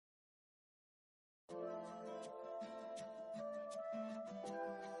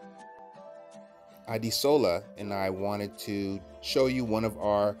Adesola and I wanted to show you one of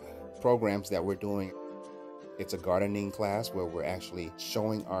our programs that we're doing. It's a gardening class where we're actually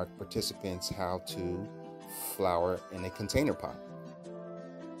showing our participants how to flower in a container pot.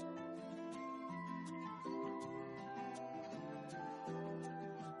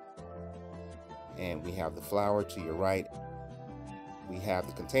 And we have the flower to your right. We have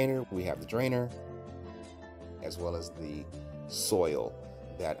the container, we have the drainer, as well as the soil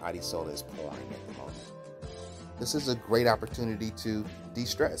that Adesola is pouring at the moment. This is a great opportunity to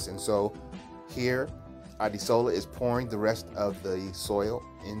de-stress. And so here, Adesola is pouring the rest of the soil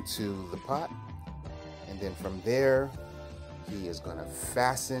into the pot. And then from there, he is going to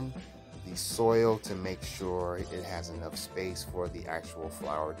fasten the soil to make sure it has enough space for the actual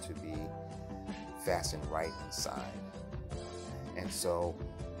flower to be fastened right inside. And so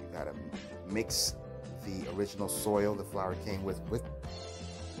you got to mix the original soil the flower came with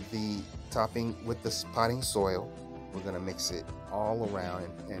the topping, with the potting soil. We're going to mix it all around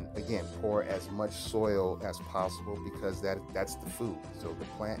and again pour as much soil as possible, because that's the food. So the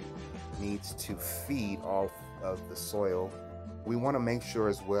plant needs to feed all of the soil. We want to make sure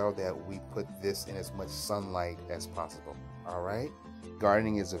as well that we put this in as much sunlight as possible. All right,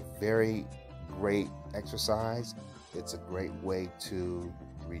 gardening is a very great exercise. It's a great way to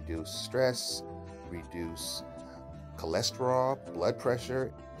reduce stress, reduce cholesterol, blood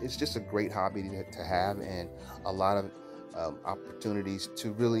pressure. It's just a great hobby to have, and a lot of opportunities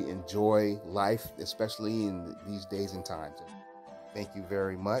to really enjoy life, especially in these days and times. Thank you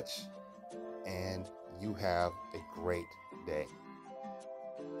very much, and you have a great day.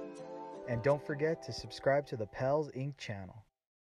 And don't forget to subscribe to the PALS Inc. channel.